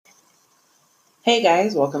Hey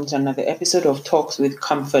guys, welcome to another episode of Talks with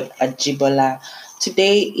Comfort Ajibola.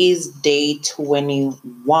 Today is day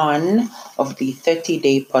 21 of the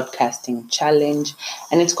 30-day podcasting challenge,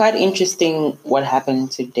 and it's quite interesting what happened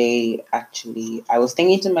today actually. I was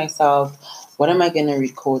thinking to myself, what am I going to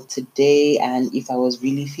record today, and if I was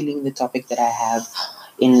really feeling the topic that I have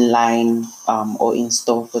in line or in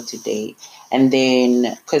store for today. And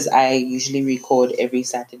then, because I usually record every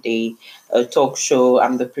Saturday a talk show,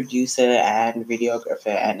 I'm the producer and videographer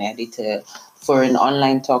and editor for an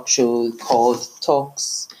online talk show called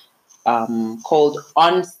called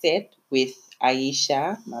Onset with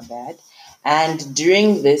Aisha, my bad. And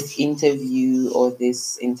during this interview or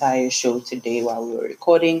this entire show today while we were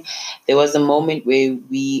recording, there was a moment where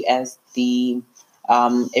we, as the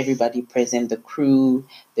everybody present, the crew,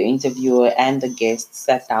 the interviewer, and the guests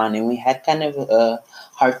sat down and we had kind of a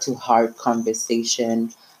heart to heart conversation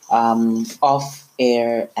off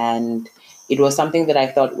air. And it was something that I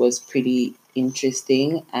thought was pretty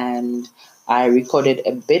interesting. And I recorded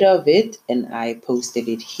a bit of it and I posted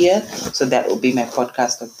it here. So that will be my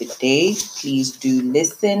podcast of the day. Please do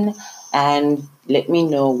listen and let me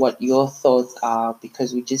know what your thoughts are,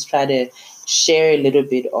 because we just try to share a little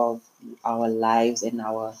bit of our lives and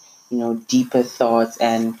our, deeper thoughts,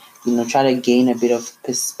 and, try to gain a bit of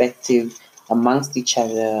perspective amongst each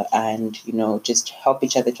other, and, just help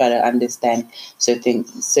each other try to understand certain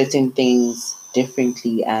things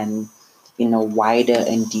differently and in a wider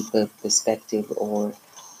and deeper perspective or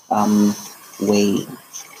um, way.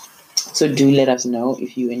 So do let us know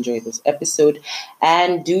if you enjoy this episode,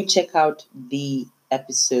 and do check out the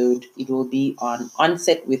episode. It will be on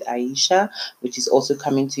Onset with Aisha, which is also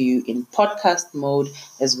coming to you in podcast mode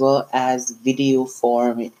as well as video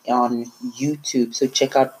form on YouTube. So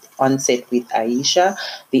check out Onset with Aisha.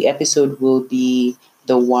 The episode will be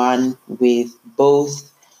the one with both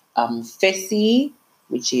Fessy,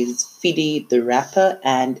 which is Fidi the rapper,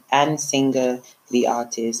 and Ann Singer the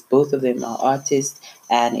artist. Both of them are artists,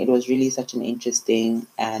 and it was really such an interesting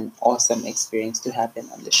and awesome experience to have them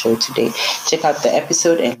on the show today. Check out the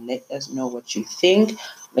episode and let us know what you think.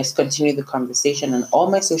 Let's continue the conversation on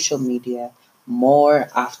all my social media. More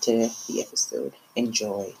after the episode.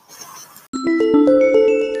 Enjoy.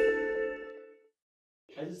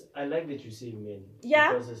 I like that you say men.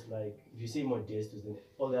 Yeah. Because it's like if you say modestus, then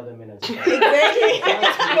all the other men are Exactly.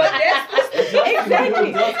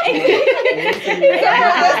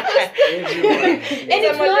 And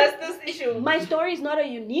it's not issue. My story is not a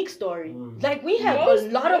unique story. Like we have a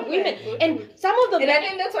lot of women, and some of them. And I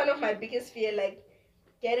think that's one of my biggest fear, like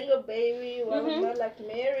getting a baby while I'm not like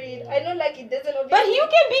married. I know, like it doesn't. But you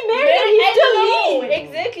can be married and you still leave.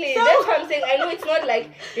 Exactly. So, that's what I'm saying. I know it's not like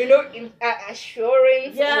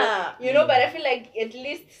assurance. Yeah. Or, but I feel like at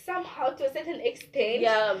least somehow to a certain extent.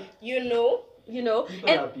 Yeah. People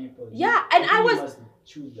and are people. Yeah, and I was must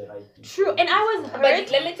choose the right people. True, and I was hurt.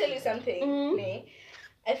 But let me tell you something.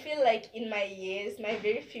 I feel like in my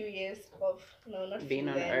very few years of not being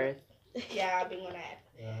on Earth. Yeah, being on Earth.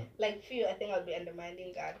 Yeah. Like few, I think I'll be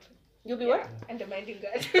undermining God. You'll be what? Undermining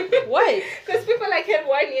God. Why? Because people like have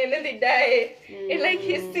 1 year and then they die. And like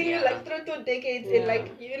he's seeing you like through 2 decades and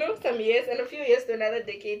like some years and a few years to another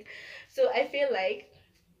decade. So I feel like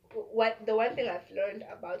the one thing I've learned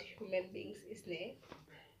about human beings is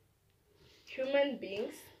human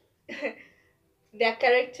beings their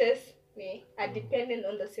characters are dependent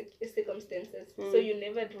on the circumstances. So you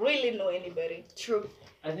never really know anybody. True.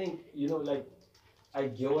 I think, like, I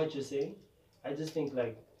get what you're saying. I just think,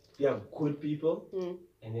 like, there are good people,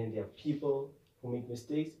 and then there are people who make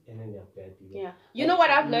mistakes, and then there are bad people. Yeah. You know what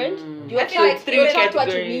I've learned? You attract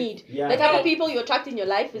what you need. Yeah. The type of people you attract in your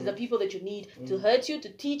life is the people that you need to hurt you, to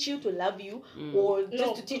teach you, to love you, or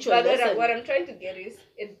just to teach you a lesson. What I'm trying to get is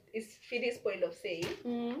Fidi's point of saying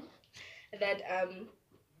that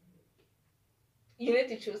you need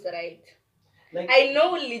to choose the right. Like, I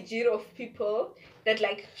know legit of people that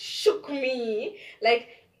like shook me. Like,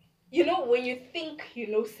 when you think you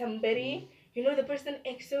know somebody, the person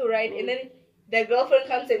acts so right, and then their girlfriend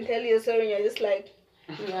comes and tells you so, and you're just like,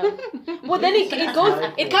 yeah. Well, then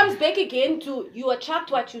it comes back again to you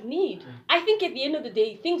attract what you need. I think at the end of the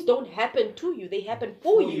day, things don't happen to you; they happen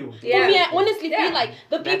for you. Yeah. For me, I honestly feel like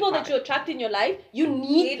the people that you attract in your life, you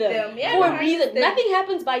need them for a reason. Nothing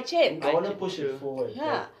happens by chance. I want to push it forward. Yeah.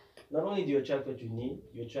 Like, not only do you attract what you need,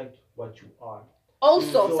 you attract what you are.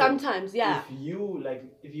 Also, So, sometimes, yeah.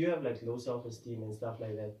 If you have like low self-esteem and stuff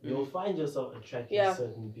like that, you'll find yourself attracting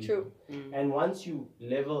certain people. True. And once you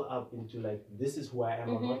level up into like, this is who I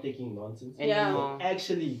am, I'm not taking nonsense. Yeah. You're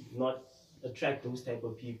actually not attract those type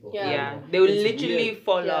of people. Yeah. They will It's literally weird.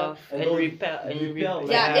 fall Yeah. off and repel.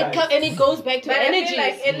 Yeah, and it goes back to But I feel energies.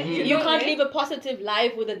 like You can't live a positive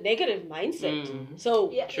life with a negative mindset.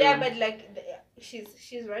 So yeah, but like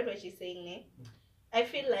she's right what she's saying. I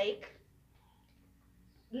feel like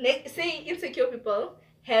say insecure people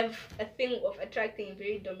have a thing of attracting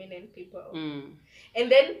very dominant people, and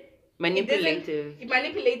then manipulative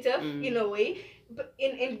in a way, but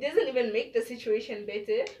it doesn't even make the situation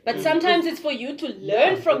better. but sometimes it's for you to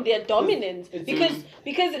learn from their dominance because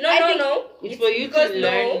No, it's for you to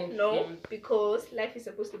learn. Because life is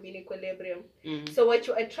supposed to be in equilibrium. So what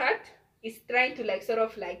you attract is trying to like sort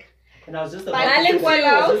of like And I was just balance you.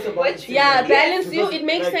 Balance you. It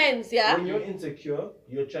makes sense. Yeah. When you're insecure,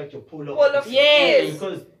 you attract your polar opposite. Yes.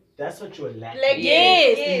 Because that's what you're lacking. Like,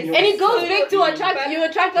 Yes. yes. And it goes back to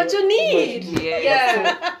attract what you need.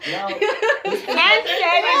 Yeah.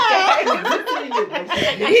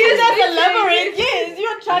 He does elaborate. Yes, you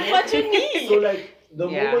attract what you need. So like the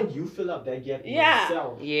moment you fill up that gap in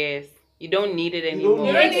yourself, yes, you don't need it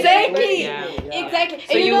anymore. Exactly. Yeah. Exactly.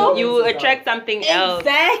 So and you attract something else.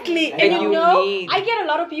 Exactly. And you you know, need. I get a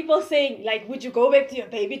lot of people saying, like, would you go back to your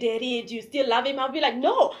baby daddy? Do you still love him? I'll be like,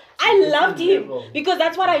 no, I loved him because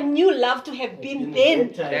that's what I knew love to have been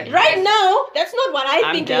then. Right now, that's not what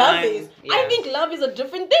I think love is. Yeah. I think love is a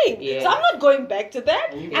different thing. Yeah. So I'm not going back to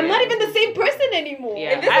that. I'm not even the same person anymore.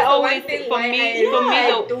 Yeah. And this I is always the one thing for why me, I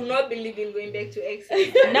do not believe in going back to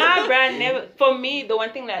exes. Nah, bruh, never. For me, the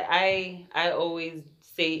one thing that I always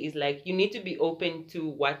say is like you need to be open to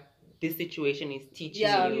what this situation is teaching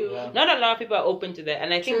you. Yeah. Not a lot of people are open to that,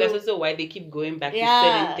 and I think that's also why they keep going back to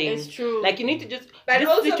certain things. It's true. Like you need to just. But this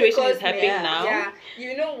also situation because, is happening now. Yeah,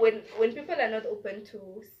 you know when people are not open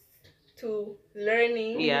to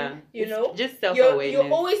learning, you know, just self-awareness.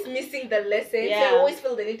 you're always missing the lesson. So you always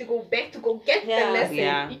feel the need to go back to go get the lesson.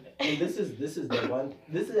 Yeah. And this is the one.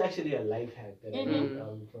 This is actually a life hack that I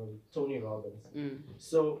learned from Tony Robbins.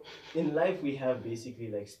 So in life we have basically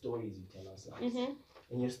like stories you tell ourselves,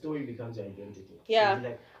 and your story becomes your identity. Yeah. So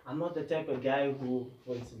like I'm not the type of guy who,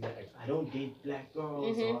 for instance, like I don't date black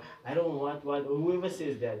girls or I don't want what or whoever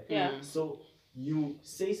says that. Yeah. So you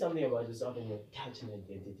say something about yourself and you attach an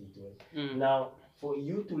identity to it. Now, for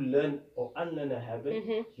you to learn or unlearn a habit,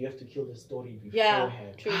 you have to kill the story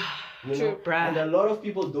beforehand. True. You know? And a lot of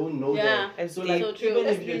people don't know that. And So like so true. even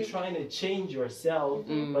if you're trying to change yourself,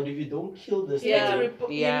 but if you don't kill the story,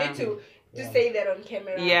 You need to say that on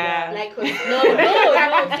camera. Yeah. Like No,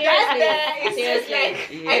 it's just like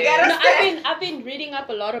I gotta I've been reading up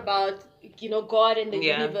a lot about God and the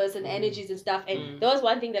universe and energies and stuff, and there was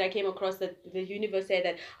one thing that I came across that the universe said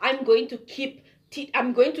that I'm going to keep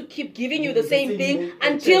giving you the same thing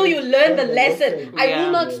until you learn the lesson. I will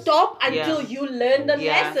not stop until you learn the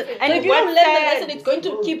lesson. And if you don't learn the lesson, it's going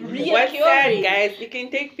to keep reoccurring. What's sad, guys? It can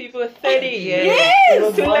take people 30 years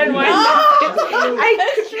Yes! to learn one lesson. Like,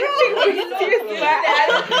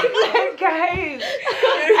 guys,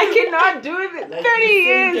 I cannot do this. 30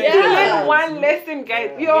 years to learn one lesson, guys.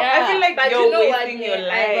 I feel like you're wasting your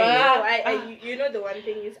life. You know the one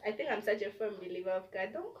thing is, I think I'm such a firm believer of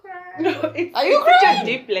God. Don't cry. No, it's Are you such crying? a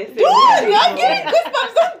deep lesson. Dude, you're getting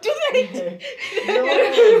goosebumps. Don't do that.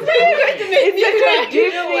 It's such a deep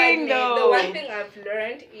You know what, thing, Nate? though. The one thing I've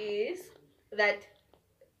learned is that,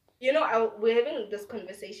 we're having this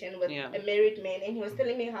conversation with a married man, and he was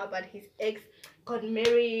telling me how about his ex got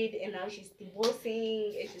married, and now she's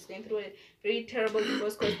divorcing, and she's going through a very terrible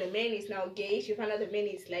divorce because the man is now gay. She found out the man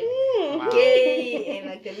is like gay, and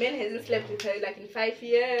like the man hasn't slept with her like in 5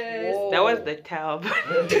 years. Whoa. That was the tab.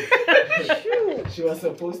 She was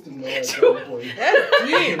supposed to know at some point. That's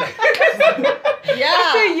deep.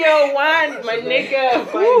 After year one, my nigga.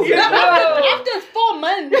 After 4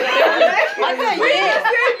 months. After a year.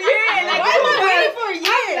 Why am I waiting for a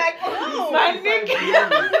year? My nigga.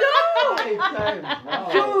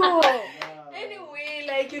 Wow. Anyway,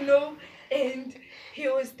 and he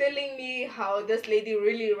was telling me how this lady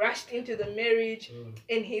really rushed into the marriage,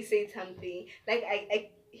 and he said something like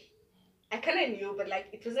I kind of knew, but like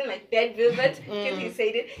it wasn't like that vivid till he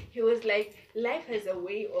said it. He was like, life has a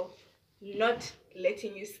way of not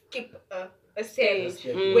letting you skip a step.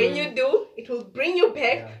 When you do, it will bring you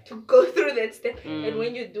back to go through that step, and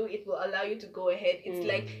when you do, it will allow you to go ahead. It's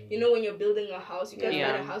like, when you're building a house, you can't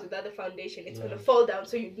build a house without the foundation. It's gonna fall down,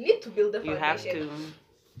 so you need to build the foundation. You have to.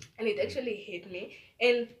 And it actually hit me.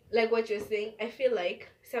 And like what you're saying, I feel like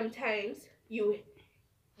sometimes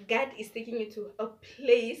God is taking you to a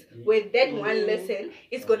place where that one lesson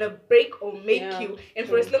is gonna break or make you, and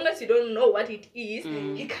for as long as you don't know what it is,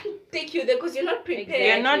 He can't take you there because you're not prepared. Exactly.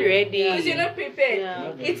 You're not ready. Because you're not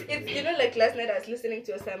prepared. It's like last night I was listening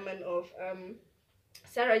to a sermon of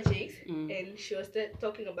Sarah Jakes, and she was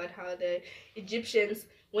talking about how the Egyptians,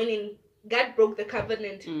 when God broke the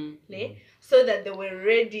covenant, so that they were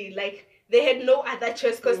ready, like. They had no other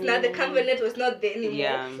choice because now the covenant was not there anymore.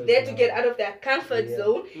 Yeah. They had to get out of their comfort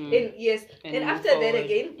zone. And after that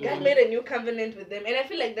again, God made a new covenant with them. And I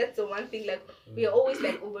feel like that's the one thing, like, we are always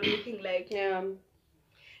like overlooking, like,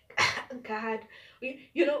 God,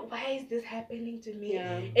 why is this happening to me?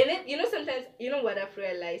 And then, sometimes, what I've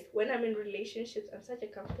realized, when I'm in relationships, I'm such a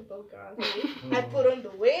comfortable girl. I put on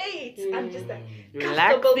the weight. I'm just like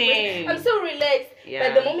comfortable. I'm so relaxed.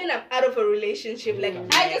 But the moment I'm out of a relationship, like,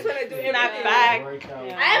 I just want to do everything. Back.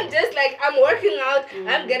 I'm just like, I'm working out.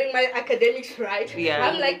 I'm getting my academics right.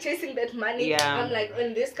 I'm like chasing that money. I'm like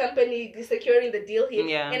in this company, securing the deal here.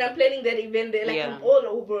 And I'm planning that event there. Like, I'm all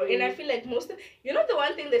over. And I feel like most of, the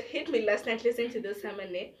one thing that hit me last night listening to this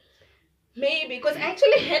sermon, maybe, because I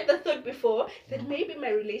actually had the thought before that maybe my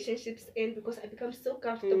relationships end because I become so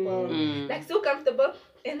comfortable. Like, so comfortable.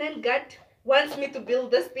 And then God wants me to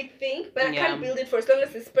build this big thing, but I can't build it for as long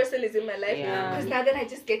as this person is in my life. Because now that I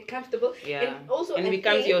just get comfortable. And also, and it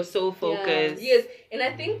becomes your sole focus. Yes. And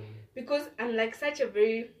I think because I'm like such a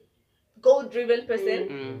very goal-driven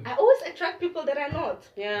person, I always attract people that are not.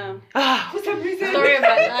 For some reason. Story of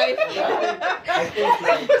my life.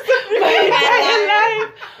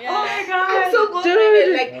 Oh my God. I'm so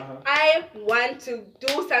goal-driven. Like, I want to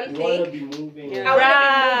do something. You want to be moving. I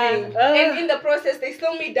want to be moving. And in the process, they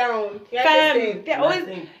slow me down. They're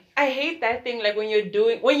always... I hate that thing, like when you're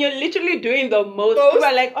literally doing the most. People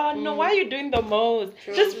are like, oh no, why are you doing the most?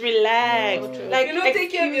 True. Just relax. Like,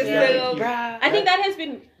 take care of yourself. I think that has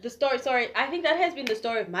been the story. I think that has been the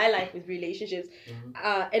story of my life with relationships.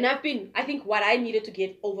 And I think what I needed to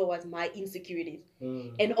get over was my insecurities.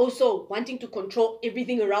 And also wanting to control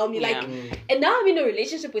everything around me. Like, and now I'm in a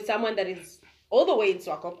relationship with someone that is all the way in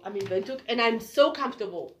Swakop. I'm in Windhoek, and I'm so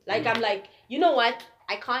comfortable. Like, I'm like, you know what?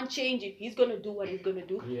 I can't change it. He's gonna do what he's gonna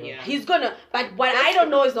do. He's gonna, but what I don't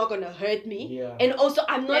know is not gonna hurt me. And also,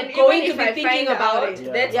 I'm not going to be thinking about it.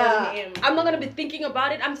 That's on him. I'm not gonna be thinking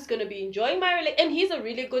about it. I'm just gonna be enjoying my relationship. And he's a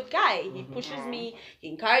really good guy. He pushes me. He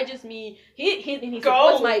encourages me. He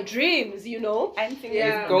supports my dreams. I'm thinking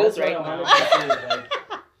his goals right now. Like,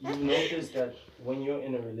 you notice that when you're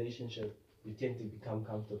in a relationship, you tend to become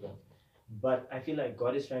comfortable. But I feel like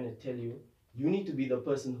God is trying to tell you, you need to be the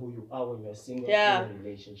person who you are when you're single in a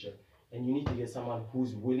relationship. And you need to get someone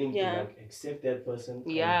who's willing to like accept that person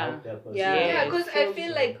and help that person. Because I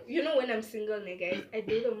feel like, when I'm single, guys, I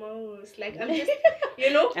do the most. Like, I'm just,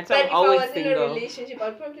 And but so if I always was single. in a relationship,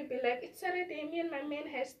 I'd probably be like, it's Saturday, me and my man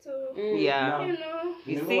has to, Now,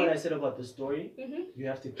 you remember what I said about the story? You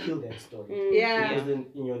have to kill that story. Because then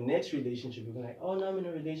in your next relationship, you're like, oh, now I'm in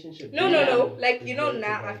a relationship. No. Like,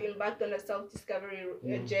 now I've embarked on a self-discovery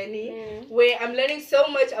journey where I'm learning so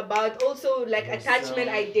much about also like attachment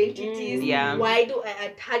identities. Why do I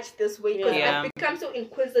attach this way? Because I've become so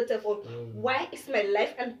inquisitive of why is my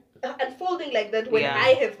life unfolding like that when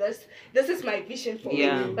I have this is my vision for me,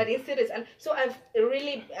 but instead it's so I've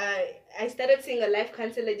really I started seeing a life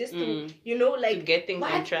counselor just to like to get things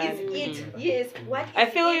on track. What is it? Yes, what is I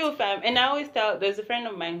feel you, fam. And I always tell, there's a friend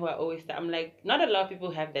of mine who I always tell, I'm like, not a lot of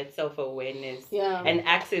people have that self-awareness and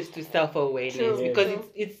access to self-awareness because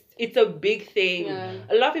it's a big thing.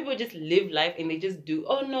 A lot of people just live life and they just do,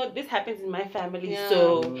 oh no, this happens in my family,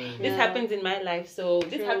 so this happens in my life, so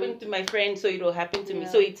this happened to my friend, so it will happen to me,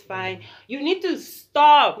 so it's fine. You need to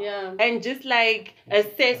stop and just like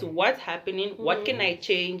assess what's happening, what can I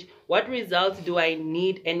change, what results do I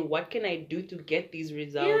need, and what can I do to get these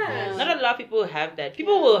results? Not a lot of people have that.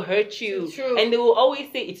 People will hurt you and they will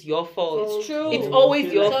always say it's your fault. It's true. It's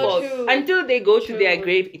always your fault. True. Until they go to their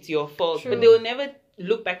grave, it's your fault. But they will never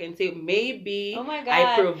look back and say, maybe oh my God,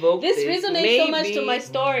 I provoked this resonates so much to my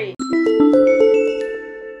story.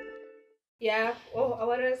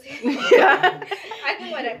 What was I I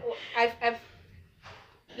think what I've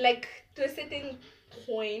like to a certain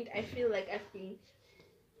point, I feel like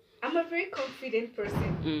I'm a very confident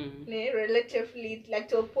person, relatively, like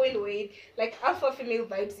to a point where like alpha female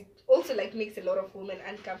vibes, it also like makes a lot of women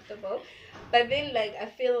uncomfortable. But then like I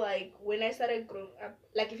feel like when I started growing up,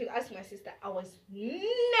 like if you ask my sister, I was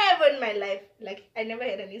never in my life, like I never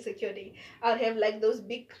had an insecurity. I'd have like those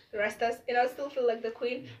big rastas and I'll still feel like the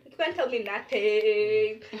queen. You can't tell me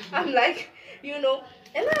nothing. I'm like, and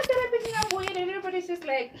then I started picking up weight and everybody's just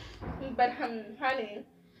like, but honey,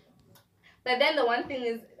 But then the one thing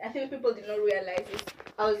is, I think people did not realize is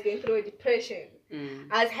I was going through a depression.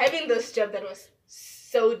 I was having this job that was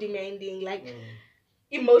so demanding, like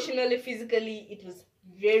emotionally, physically, it was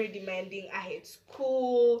very demanding. I had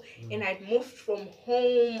school and I'd moved from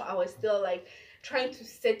home. I was still like trying to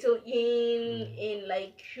settle in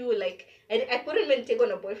like you like I couldn't even take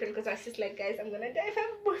on a boyfriend because I was just like, guys, I'm gonna die if I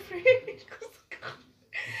have a boyfriend.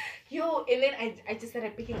 And then I just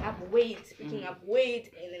started picking up weight, and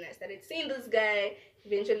then I started seeing this guy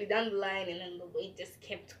eventually down the line, and then the weight just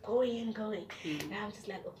kept going and going. And I'm just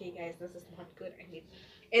like, okay, guys, this is not good.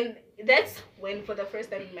 And that's when, for the first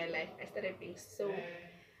time in my life, I started being so.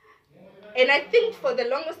 And I think for the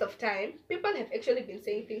longest of time, people have actually been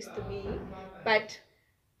saying things to me, but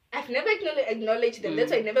I've never acknowledged them.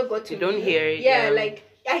 That's why I never got to. You don't hear it. Yeah, like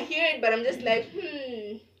I hear it, but I'm just like,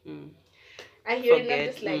 I hear it and I'm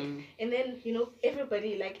just like, and then,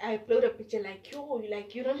 everybody, like, I upload a picture like,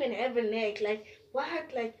 you don't even have a neck, like,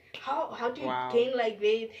 what, like, how do you gain like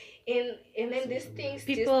weight? And then these things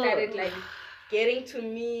just started like getting to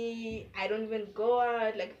me. I don't even go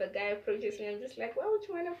out. Like, if a guy approaches me, I'm just like, why would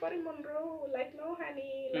you want to put him on roll? Like, no,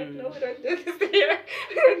 honey, like, no, we don't do this here.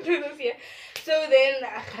 We don't do this here. So then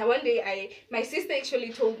one day my sister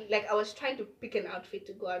actually told me, like, I was trying to pick an outfit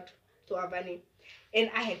to go out to Avani,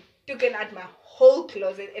 and I had taken out my whole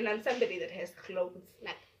closet, and I'm somebody that has clothes,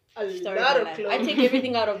 like a lot of clothes. I take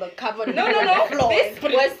everything out of the cupboard. No.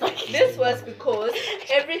 This was because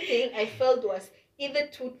everything I felt was either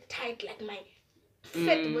too tight, like my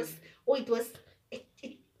fit was, or it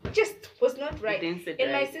just was not right.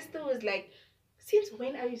 And my sister was like, since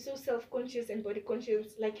when are you so self-conscious and body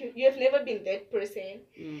conscious? Like, you have never been that person.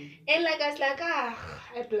 And like, I was like,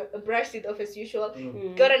 I brushed it off as usual.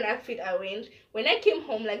 Got an outfit, I went. When I came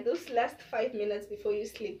home, like those last 5 minutes before you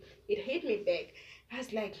sleep, it hit me back. I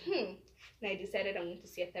was like, And I decided I'm going to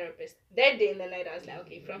see a therapist. That day in the night, I was like,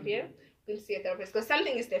 okay, from here, I'm going to see a therapist because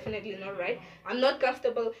something is definitely not right. I'm not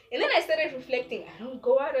comfortable. And then I started reflecting. I don't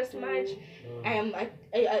go out as much.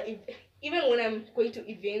 Even when I'm going to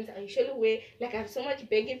events, I usually wear, like, I have so much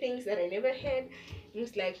baggy things that I never had. It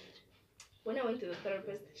was like, when I went to the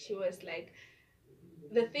therapist, she was like,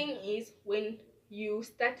 the thing is, when you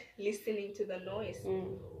start listening to the noise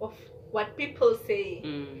of what people say,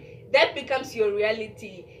 that becomes your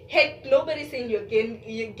reality. Heck, nobody's saying you're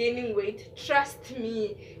gaining weight. Trust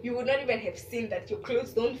me, you would not even have seen that your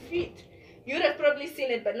clothes don't fit. You would have probably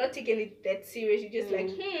seen it, but not taken it that serious. You're just like,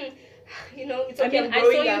 it's okay. I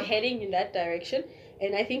saw you heading in that direction,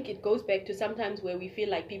 and I think it goes back to sometimes where we feel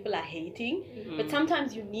like people are hating, but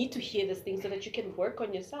sometimes you need to hear this thing so that you can work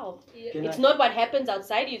on yourself. It's not what happens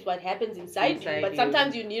outside you, it's what happens inside you. But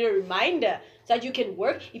sometimes you need a reminder so that you can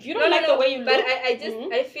work. If you don't like the way you look, but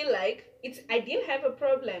I feel like I didn't have a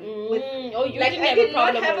problem with. Oh, you like, didn't I did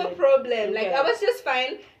not have a problem. Like, I was just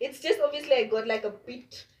fine. It's just obviously I got like a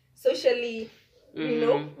bit socially,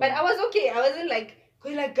 but I was okay. I wasn't like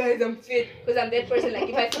going like, guys, I'm fit, because I'm that person. Like,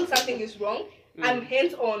 if I feel something is wrong, I'm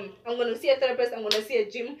hands on. I'm gonna see a therapist. I'm gonna see a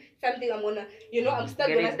gym. Something. I'm gonna, I'm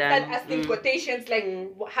start asking quotations like,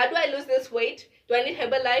 how do I lose this weight? Do I need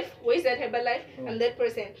Herbalife? Where is that Herbalife? I'm that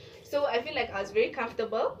person. So I feel like I was very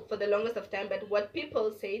comfortable for the longest of time. But what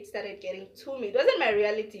people said started getting to me. It wasn't my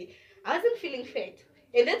reality. I wasn't feeling fat.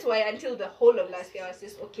 And that's why until the whole of last year I was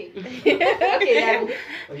just okay.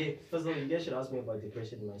 Okay, first of all, you guys should ask me about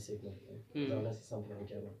depression in my segment. I want to say something in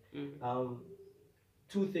general.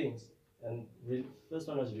 Two things. And first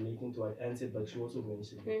one was relating to what Anne said, but she also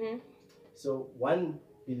mentioned it. So one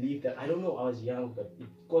belief that, I don't know, I was young, but it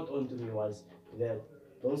got onto me was that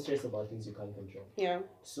don't stress about things you can't control. Yeah.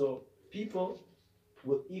 So people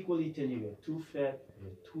will equally tell you you're too fat,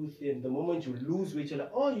 you're too thin. The moment you lose weight, you're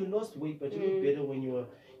like, oh, you lost weight, but you look better when you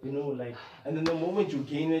were, like, and then the moment you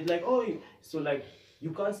gain weight, like, oh, so like,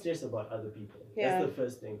 you can't stress about other people. That's the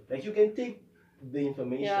first thing. Like, you can take the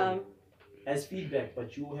information as feedback,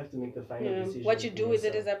 but you have to make the final decision. What you do with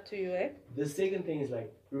it is up to you, eh? The second thing is,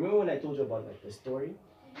 like, remember when I told you about, like, the story?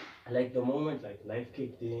 Like, the moment, like, life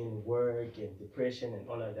kicked in, work and depression and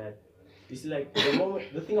all of that. You see, like,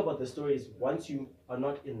 the thing about the story is, once you are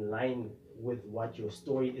not in line with what your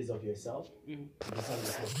story is of yourself, you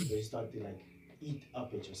start to, like, eat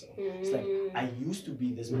up at yourself. It's like, I used to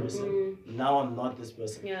be this person, now I'm not this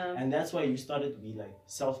person. And that's why you started to be, like,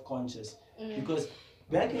 self-conscious. Because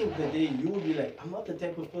back in the day, you would be like, I'm not the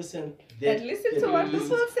type of person that listen to what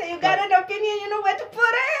people say. You got an opinion, you know where to put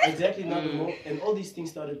it. Exactly, not the more. And all these things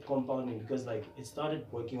started compounding because, like, it started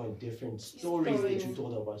working on different stories that you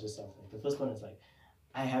told about yourself. Like, the first one is like,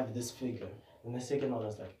 I have this figure. And the second one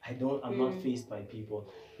was like, I'm not faced by people.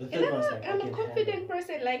 The third one was like, I'm a confident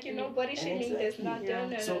person, like, body shaming does not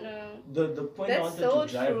done. The point that's I wanted so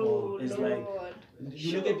to drive home is Lord. like,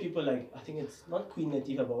 you look at people like, I think it's not Queen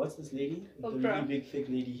Latifah, but what's this lady? The really big thick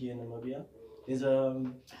lady here in Namibia. There's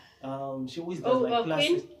she always does like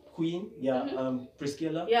classes. Queen, yeah,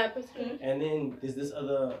 Priscilla. Yeah, Priscilla. And then there's this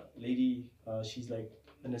other lady, she's like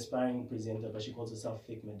an aspiring presenter, but she calls herself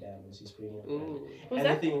Thick Madame, and she's pretty. And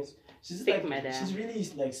the thing is, she's Thick like, Madame. she's really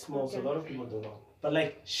like small, so a lot of people don't know. But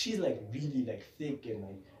like, she's like really like thick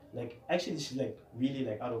and like actually she's like really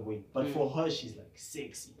like out of weight. But for her, she's like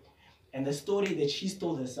sexy. And the story that she's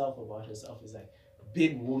told herself about herself is like,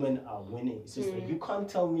 big women are winning. So it's like, you can't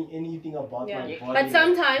tell me anything about my body. But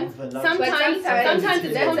sometimes it's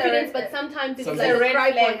confidence, but sometimes it's like a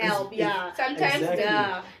cry for help. Yeah. Sometimes,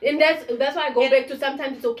 and that's why I go back to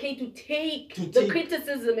sometimes it's okay to take the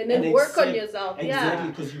criticism and then work on yourself.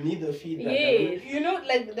 Exactly, because you need the feedback. Yes.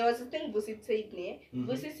 Like there was a thing Busi said,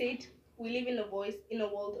 Busi said, we live in a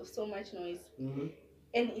world of so much noise.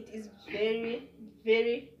 And it is very,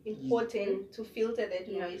 very important to filter that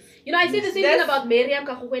noise. I say the same thing about Miriam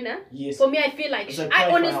Kahuwena. Yes. For me, I feel like,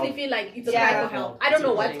 I honestly feel like it's a cry for help. I don't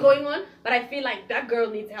know what's going on, but I feel like that girl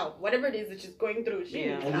needs help. Whatever it is that she's going through, she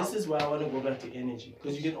needs help. And this is why I want to go back to energy.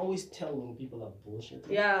 Because you can always tell when people are bullshit.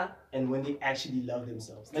 Yeah. And when they actually love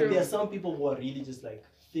themselves. Like, there are some people who are really just like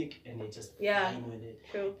thick and they're just fine with it.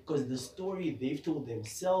 True. Because the story they've told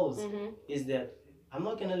themselves is that I'm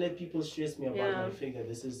not gonna let people stress me about my figure.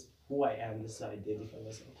 This is who I am. This is how I identify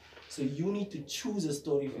myself. So you need to choose a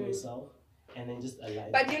story for yourself and then just align.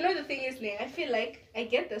 But the thing is, I feel like I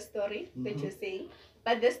get the story that you're saying,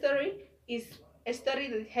 but the story is a story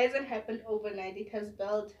that hasn't happened overnight. It has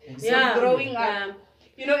built growing up.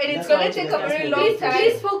 And it's gonna take a very long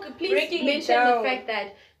time. Please mention the fact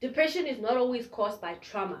that depression is not always caused by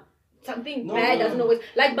trauma. Something bad doesn't always,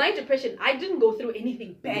 like my depression, I didn't go through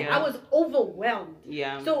anything bad. I was overwhelmed.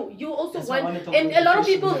 So you also and a lot of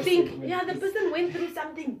people think, the person went through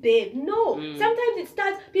something bad. No, sometimes it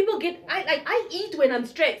starts, people get, I eat when I'm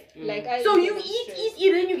stressed. So you eat,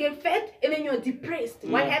 then you get fat, and then you're depressed.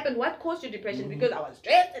 What happened? What caused your depression? Because I was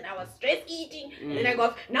stressed, and I was stress eating, and then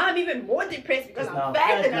now I'm even more depressed because I'm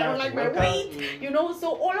fat, and I don't like my weight.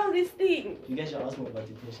 So all of these things. You guys should ask me about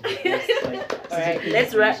depression. Alright,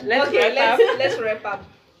 let's wrap let's wrap up.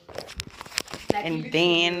 And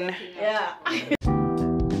then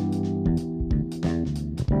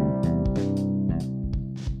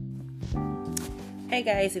Hey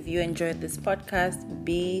guys, if you enjoyed this podcast,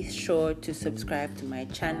 be sure to subscribe to my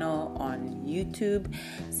channel on YouTube,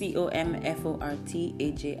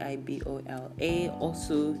 COMFORTAJIBOLA.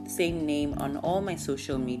 Also, same name on all my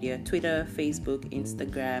social media, Twitter, Facebook,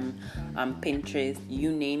 Instagram, Pinterest,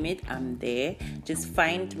 you name it, I'm there. Just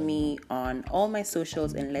find me on all my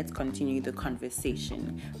socials and let's continue the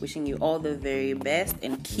conversation. Wishing you all the very best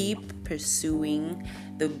and keep pursuing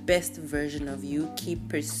the best version of you. Keep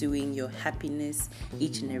pursuing your happiness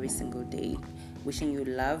each and every single day. Wishing you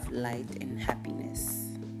love, light, and happiness.